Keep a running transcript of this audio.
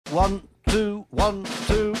1, 2, 1,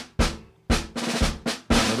 2.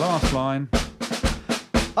 The last line.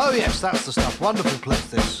 Oh yes, that's the stuff. Wonderful place,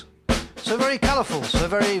 this. So very colourful, so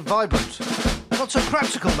very vibrant. Not so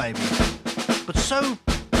practical, maybe, but so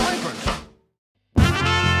vibrant.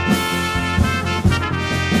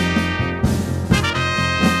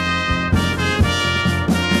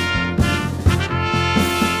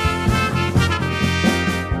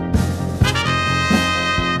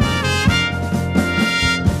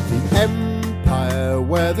 Empire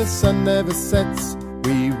where the sun never sets,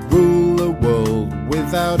 we rule the world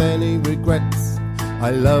without any regrets. I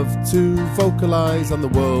love to vocalise on the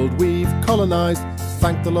world we've colonised.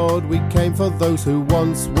 Thank the Lord we came for those who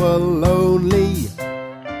once were lonely.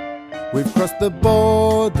 We've crossed the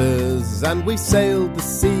borders and we sailed the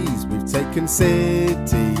seas. We've taken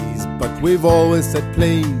cities, but we've always said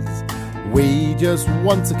please. We just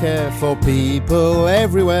want to care for people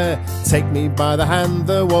everywhere. Take me by the hand,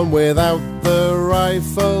 the one without the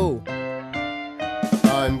rifle.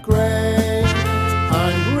 I'm great,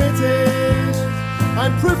 I'm British,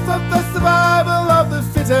 I'm proof of the survival of the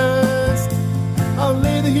fittest. I'll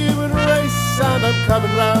lead the human race and I'm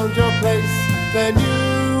coming round your place. Then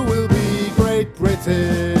you will be Great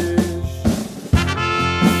British.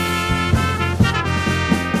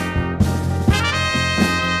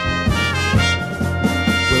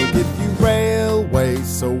 Railways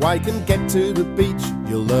so I can get to the beach.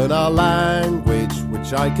 You'll learn our language,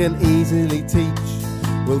 which I can easily teach.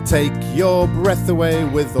 We'll take your breath away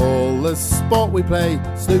with all the sport we play.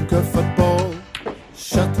 Snooker, football,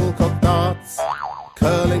 shuttlecock, darts,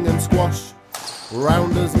 curling and squash,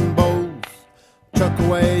 rounders and bowls. Chuck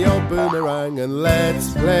away your boomerang and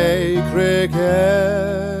let's play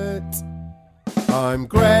cricket. I'm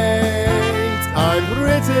great, I'm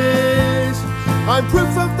British, I'm proof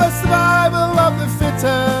of the survival of the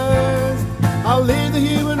fittest. I'll lead the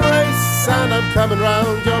human race and I'm coming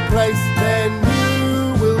round your place. Then